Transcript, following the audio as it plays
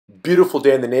Beautiful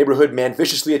day in the neighborhood. Man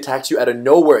viciously attacks you out of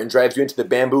nowhere and drives you into the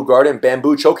bamboo garden.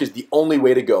 Bamboo choke is the only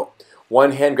way to go.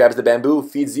 One hand grabs the bamboo,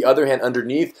 feeds the other hand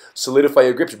underneath, solidify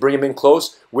your grips, bring him in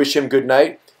close, wish him good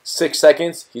night. 6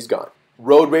 seconds, he's gone.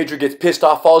 Road Rager gets pissed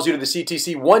off, follows you to the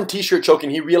CTC, one t-shirt choke,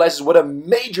 and he realizes what a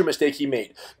major mistake he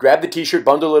made. Grab the t-shirt,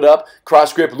 bundle it up,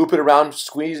 cross grip, loop it around,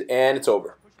 squeeze, and it's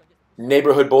over.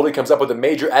 Neighborhood Bully comes up with a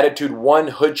major attitude, one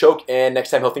hood choke, and next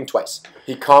time he'll think twice.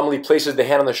 He calmly places the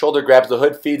hand on the shoulder, grabs the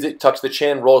hood, feeds it, tucks the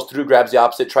chin, rolls through, grabs the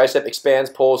opposite tricep, expands,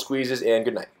 pulls, squeezes, and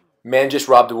good night. Man just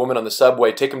robbed a woman on the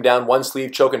subway. Take him down, one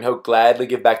sleeve choke, and he'll gladly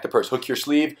give back the purse. Hook your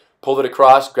sleeve, pull it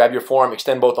across, grab your forearm,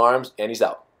 extend both arms, and he's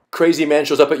out. Crazy man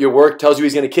shows up at your work, tells you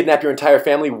he's going to kidnap your entire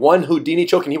family. One Houdini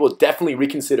choke and he will definitely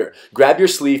reconsider. Grab your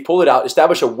sleeve, pull it out,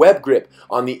 establish a web grip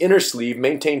on the inner sleeve,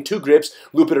 maintain 2 grips,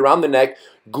 loop it around the neck,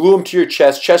 glue them to your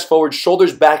chest, chest forward,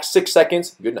 shoulders back, 6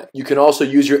 seconds, good night. You can also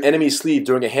use your enemy's sleeve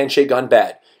during a handshake gone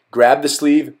bad. Grab the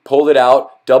sleeve, pull it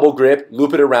out, double grip,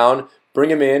 loop it around,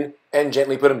 bring him in, and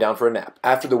gently put him down for a nap.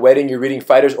 After the wedding, you're reading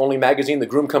Fighters Only magazine. The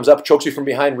groom comes up, chokes you from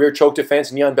behind, rear choke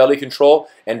defense, knee on belly control,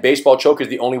 and baseball choke is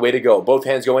the only way to go. Both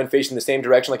hands go in facing the same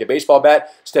direction like a baseball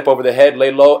bat. Step over the head, lay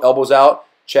low, elbows out,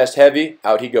 chest heavy,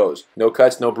 out he goes. No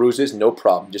cuts, no bruises, no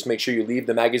problem. Just make sure you leave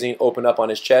the magazine open up on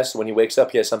his chest so when he wakes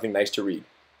up he has something nice to read.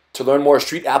 To learn more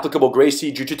street applicable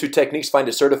Gracie Jiu-Jitsu techniques, find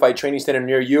a certified training center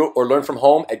near you or learn from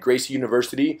home at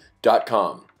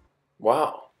gracieuniversity.com.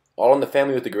 Wow. All in the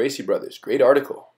Family with the Gracie brothers. Great article.